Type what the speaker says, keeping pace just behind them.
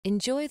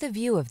Enjoy the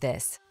view of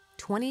this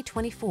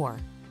 2024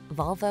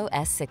 Volvo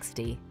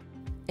S60.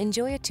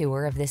 Enjoy a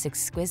tour of this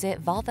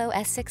exquisite Volvo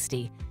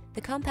S60,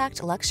 the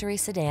compact luxury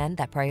sedan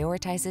that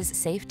prioritizes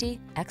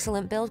safety,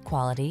 excellent build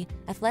quality,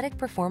 athletic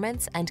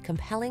performance, and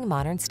compelling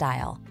modern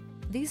style.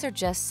 These are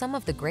just some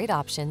of the great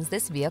options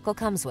this vehicle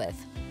comes with: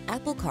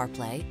 Apple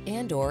CarPlay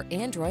and/or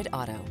Android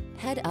Auto,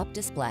 head-up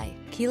display,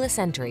 keyless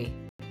entry,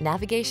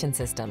 navigation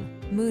system,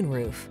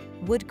 moonroof,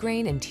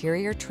 Woodgrain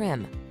Interior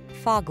Trim,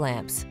 fog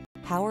lamps,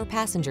 power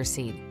passenger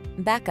seat,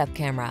 backup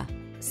camera,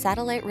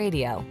 satellite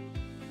radio.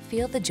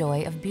 Feel the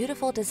joy of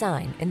beautiful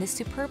design in this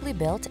superbly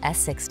built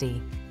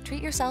S60.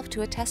 Treat yourself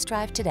to a test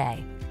drive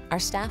today. Our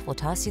staff will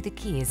toss you the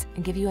keys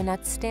and give you an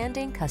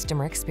outstanding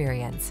customer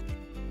experience.